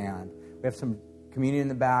his hand. We have some communion in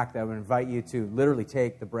the back that would invite you to literally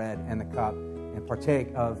take the bread and the cup and partake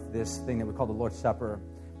of this thing that we call the Lord's Supper.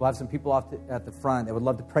 We'll have some people at the front that would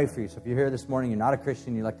love to pray for you. So if you're here this morning, you're not a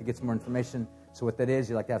Christian, you'd like to get some more information. So what that is,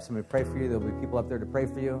 you'd like to have somebody pray for you. There'll be people up there to pray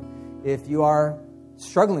for you. If you are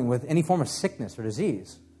struggling with any form of sickness or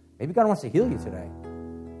disease, maybe God wants to heal you today.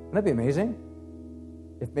 Wouldn't that be amazing?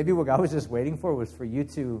 If maybe what God was just waiting for was for you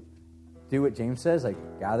to do what James says, like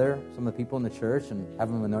gather some of the people in the church and have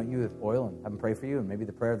them anoint you with oil and have them pray for you, and maybe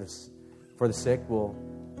the prayer for the sick will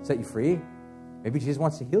set you free. Maybe Jesus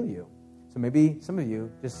wants to heal you. So maybe some of you,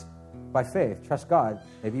 just by faith, trust God.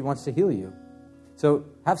 Maybe he wants to heal you. So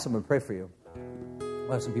have someone pray for you.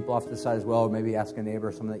 We'll have some people off to the side as well, or maybe ask a neighbor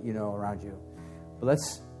or someone that you know around you. But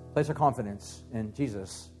let's place our confidence in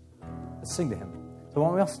Jesus. Let's sing to him. So why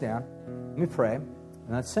don't we all stand, let me pray, and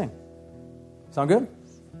let's sing. Sound good?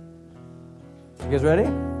 You guys ready?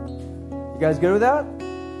 You guys good with that?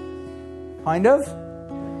 Kind of?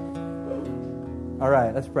 All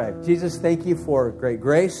right, let's pray. Jesus, thank you for great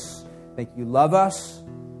grace. Thank you love us.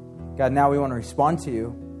 God, now we want to respond to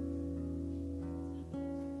you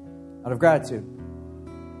out of gratitude.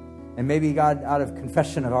 And maybe, God, out of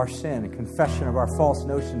confession of our sin and confession of our false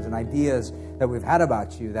notions and ideas that we've had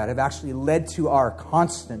about you that have actually led to our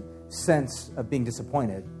constant sense of being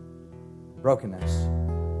disappointed, brokenness,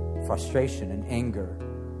 frustration, and anger,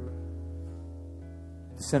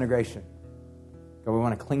 disintegration. God, we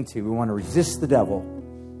want to cling to you. We want to resist the devil,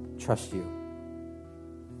 trust you.